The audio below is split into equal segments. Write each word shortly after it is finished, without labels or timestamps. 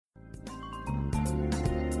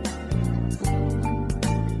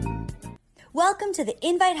Welcome to the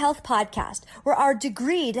Invite Health podcast, where our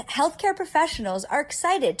degreed healthcare professionals are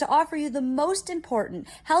excited to offer you the most important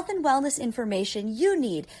health and wellness information you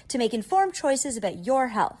need to make informed choices about your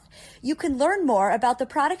health. You can learn more about the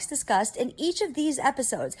products discussed in each of these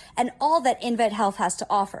episodes and all that Invite Health has to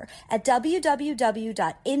offer at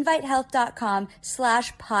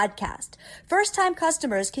www.invitehealth.com/podcast. First-time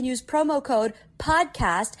customers can use promo code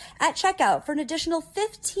podcast at checkout for an additional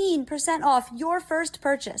 15% off your first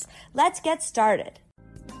purchase. Let's get started.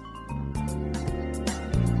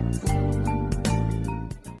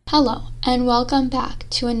 Hello, and welcome back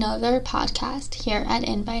to another podcast here at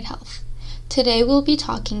Invite Health. Today we'll be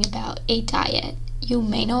talking about a diet. You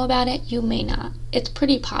may know about it, you may not. It's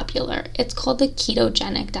pretty popular. It's called the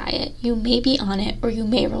ketogenic diet. You may be on it, or you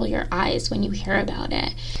may roll your eyes when you hear about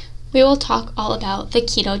it. We will talk all about the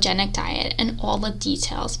ketogenic diet and all the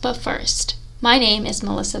details, but first, my name is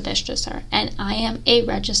Melissa Bistresser, and I am a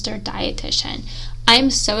registered dietitian. I am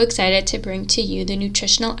so excited to bring to you the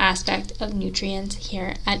nutritional aspect of nutrients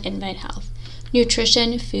here at Invite Health.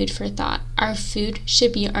 Nutrition, food for thought. Our food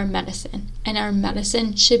should be our medicine, and our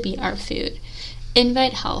medicine should be our food.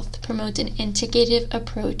 Invite Health promotes an integrative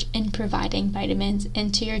approach in providing vitamins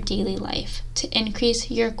into your daily life to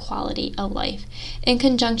increase your quality of life. In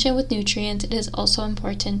conjunction with nutrients, it is also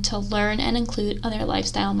important to learn and include other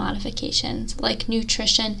lifestyle modifications like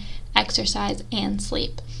nutrition, exercise, and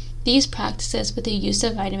sleep. These practices with the use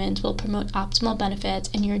of vitamins will promote optimal benefits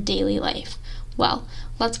in your daily life. Well,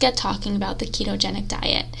 let's get talking about the ketogenic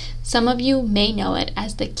diet. Some of you may know it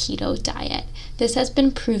as the keto diet. This has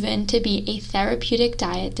been proven to be a therapeutic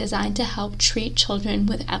diet designed to help treat children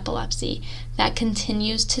with epilepsy that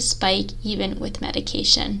continues to spike even with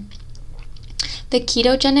medication. The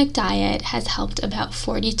ketogenic diet has helped about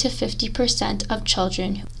 40 to 50% of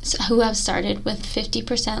children who have started with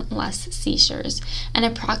 50% less seizures, and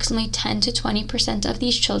approximately 10 to 20% of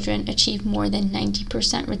these children achieve more than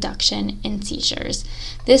 90% reduction in seizures.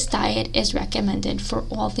 This diet is recommended for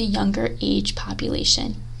all the younger age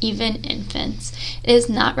population, even infants. It is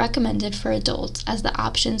not recommended for adults as the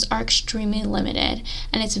options are extremely limited,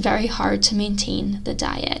 and it's very hard to maintain the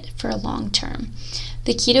diet for long term.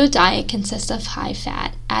 The keto diet consists of high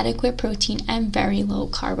fat, adequate protein, and very low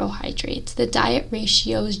carbohydrates. The diet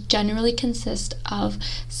ratios generally consist of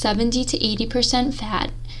 70 to 80% fat,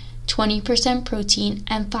 20% protein,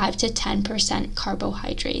 and 5 to 10%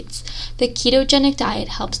 carbohydrates. The ketogenic diet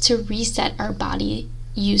helps to reset our body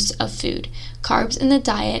use of food. Carbs in the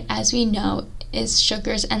diet, as we know, is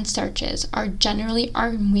sugars and starches, are generally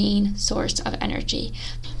our main source of energy.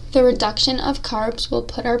 The reduction of carbs will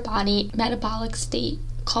put our body in a metabolic state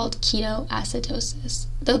called ketoacidosis.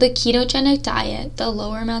 Though the ketogenic diet, the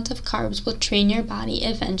lower amount of carbs will train your body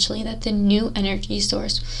eventually that the new energy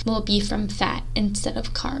source will be from fat instead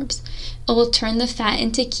of carbs. It will turn the fat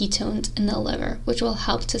into ketones in the liver, which will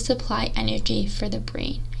help to supply energy for the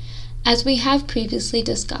brain. As we have previously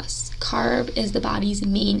discussed, carb is the body's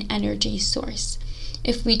main energy source.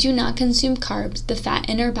 If we do not consume carbs, the fat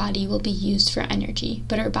in our body will be used for energy,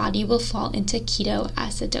 but our body will fall into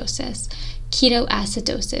ketoacidosis.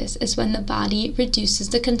 Ketoacidosis is when the body reduces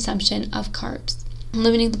the consumption of carbs,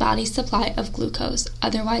 limiting the body's supply of glucose,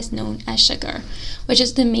 otherwise known as sugar, which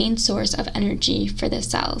is the main source of energy for the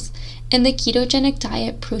cells. In the ketogenic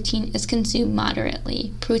diet, protein is consumed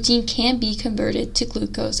moderately. Protein can be converted to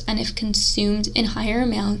glucose, and if consumed in higher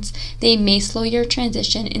amounts, they may slow your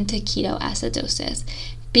transition into ketoacidosis.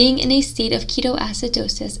 Being in a state of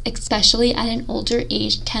ketoacidosis, especially at an older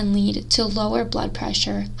age, can lead to lower blood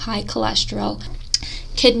pressure, high cholesterol,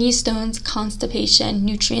 kidney stones, constipation,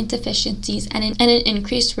 nutrient deficiencies, and an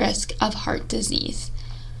increased risk of heart disease.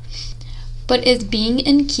 But is being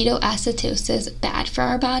in ketoacidosis bad for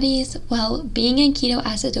our bodies? Well, being in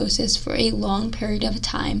ketoacidosis for a long period of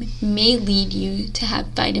time may lead you to have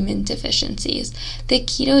vitamin deficiencies. The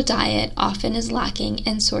keto diet often is lacking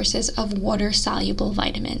in sources of water-soluble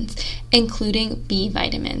vitamins, including B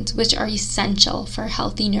vitamins, which are essential for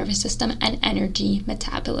healthy nervous system and energy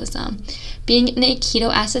metabolism. Being in a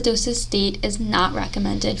ketoacidosis state is not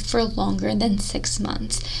recommended for longer than 6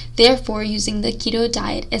 months. Therefore, using the keto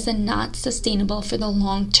diet is not sustainable for the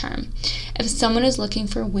long term. If someone is looking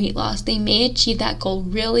for weight loss, they may achieve that goal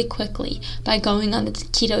really quickly by going on the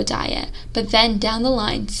keto diet, but then down the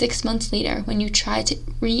line, 6 months later, when you try to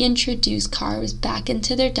reintroduce carbs back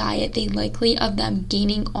into their diet, the likelihood of them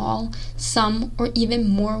gaining all, some, or even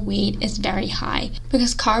more weight is very high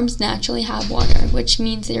because carbs naturally have water, which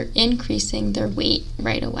means they're increasing their weight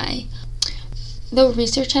right away. Though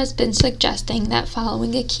research has been suggesting that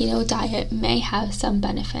following a keto diet may have some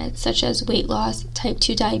benefits, such as weight loss, type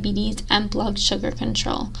 2 diabetes, and blood sugar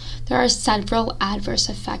control, there are several adverse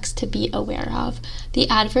effects to be aware of. The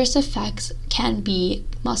adverse effects can be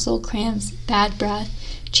muscle cramps, bad breath,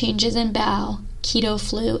 changes in bowel, keto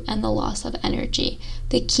flu, and the loss of energy.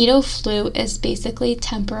 The keto flu is basically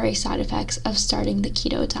temporary side effects of starting the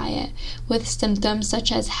keto diet, with symptoms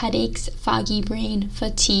such as headaches, foggy brain,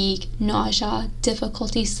 fatigue, nausea,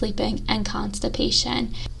 difficulty sleeping, and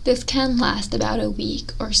constipation. This can last about a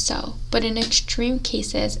week or so, but in extreme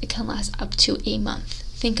cases, it can last up to a month.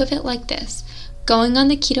 Think of it like this. Going on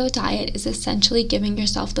the keto diet is essentially giving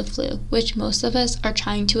yourself the flu, which most of us are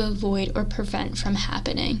trying to avoid or prevent from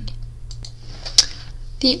happening.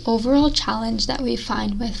 The overall challenge that we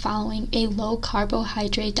find with following a low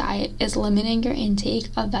carbohydrate diet is limiting your intake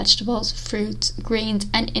of vegetables, fruits, grains,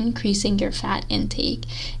 and increasing your fat intake.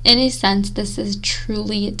 In a sense, this is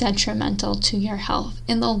truly detrimental to your health.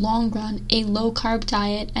 In the long run, a low carb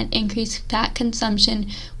diet and increased fat consumption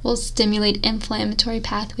will stimulate inflammatory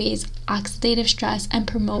pathways, oxidative stress, and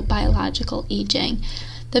promote biological aging.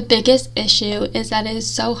 The biggest issue is that it is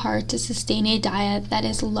so hard to sustain a diet that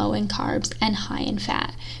is low in carbs and high in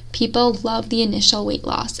fat. People love the initial weight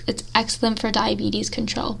loss. It's excellent for diabetes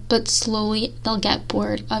control, but slowly they'll get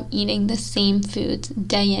bored of eating the same foods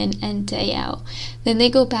day in and day out. Then they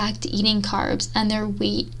go back to eating carbs and their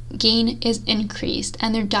weight gain is increased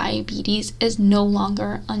and their diabetes is no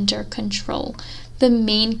longer under control. The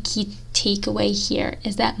main key takeaway here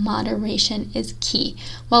is that moderation is key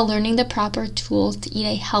while learning the proper tools to eat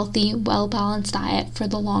a healthy, well-balanced diet for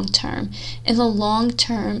the long term. In the long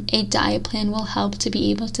term, a diet plan will help to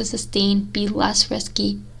be able to sustain, be less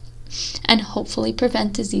risky, and hopefully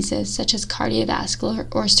prevent diseases such as cardiovascular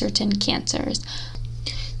or certain cancers.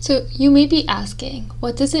 So you may be asking,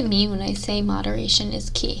 what does it mean when I say moderation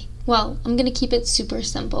is key? Well, I'm going to keep it super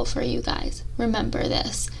simple for you guys. Remember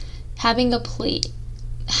this. Having a plate,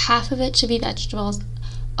 half of it should be vegetables,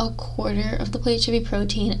 a quarter of the plate should be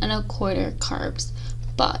protein, and a quarter carbs.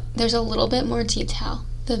 But there's a little bit more detail.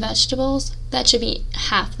 The vegetables that should be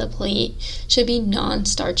half the plate should be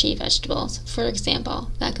non-starchy vegetables. For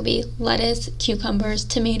example, that could be lettuce, cucumbers,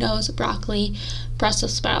 tomatoes, broccoli,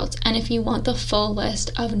 Brussels sprouts. And if you want the full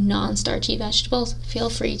list of non-starchy vegetables,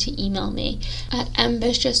 feel free to email me at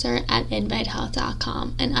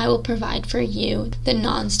mbistresser@invitehealth.com and I will provide for you the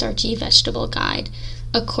non-starchy vegetable guide.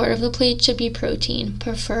 A quarter of the plate should be protein,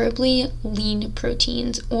 preferably lean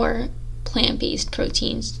proteins or plant-based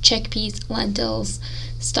proteins, chickpeas, lentils,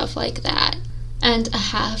 stuff like that. And a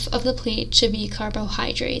half of the plate should be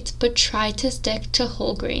carbohydrates, but try to stick to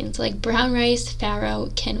whole grains like brown rice, farro,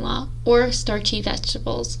 quinoa, or starchy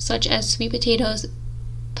vegetables such as sweet potatoes,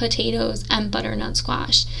 and butternut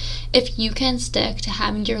squash. If you can stick to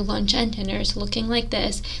having your lunch and dinners looking like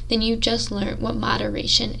this, then you just learned what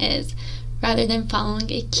moderation is, rather than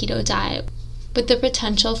following a keto diet with the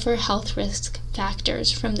potential for health risk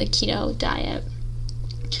factors from the keto diet.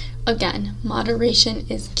 Again, moderation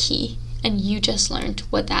is key, and you just learned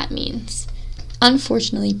what that means.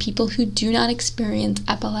 Unfortunately, people who do not experience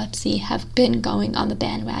epilepsy have been going on the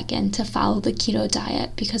bandwagon to follow the keto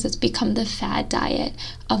diet because it's become the fad diet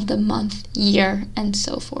of the month, year, and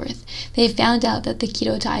so forth. They found out that the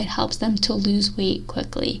keto diet helps them to lose weight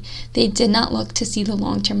quickly. They did not look to see the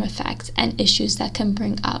long-term effects and issues that can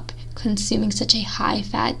bring up. Consuming such a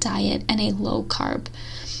high-fat diet and a low-carb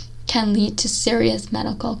can lead to serious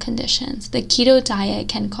medical conditions. The keto diet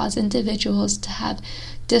can cause individuals to have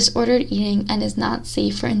disordered eating and is not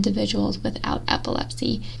safe for individuals without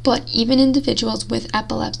epilepsy. But even individuals with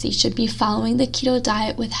epilepsy should be following the keto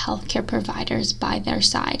diet with healthcare providers by their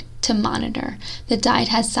side to monitor. The diet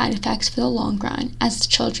has side effects for the long run. As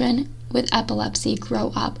children with epilepsy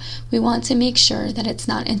grow up, we want to make sure that it's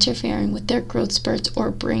not interfering with their growth spurts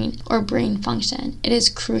or brain function. It is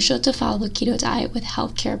crucial to follow the keto diet with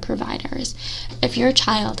healthcare providers. If your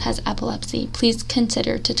child has epilepsy, please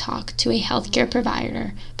consider to talk to a healthcare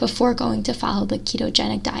provider before going to follow the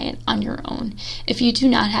ketogenic diet on your own. If you do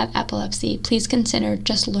not have epilepsy, please consider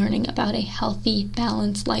just learning about a healthy,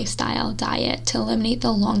 balanced lifestyle diet to eliminate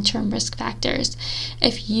the long-term risk factors.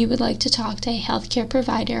 If you would like to talk to a healthcare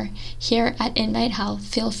provider here at Invite Health,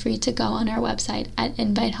 feel free to go on our website at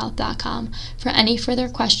invitehealth.com. For any further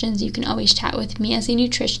questions, you can always chat with me as a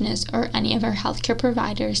nutritionist or any of our healthcare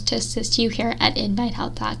providers to assist you here at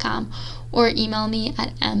invitehealth.com, or email me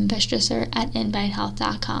at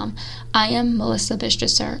mbistresser@invitehealth.com. I am Melissa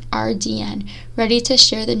Bistresser, RDN, ready to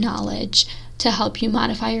share the knowledge to help you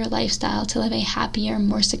modify your lifestyle to live a happier,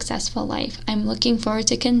 more successful life. I'm looking forward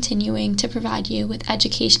to continuing to provide you with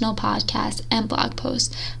educational podcasts and blog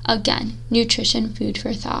posts. Again, nutrition, food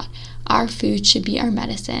for thought. Our food should be our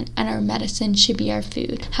medicine, and our medicine should be our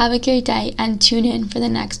food. Have a great day, and tune in for the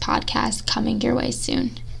next podcast coming your way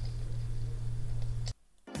soon.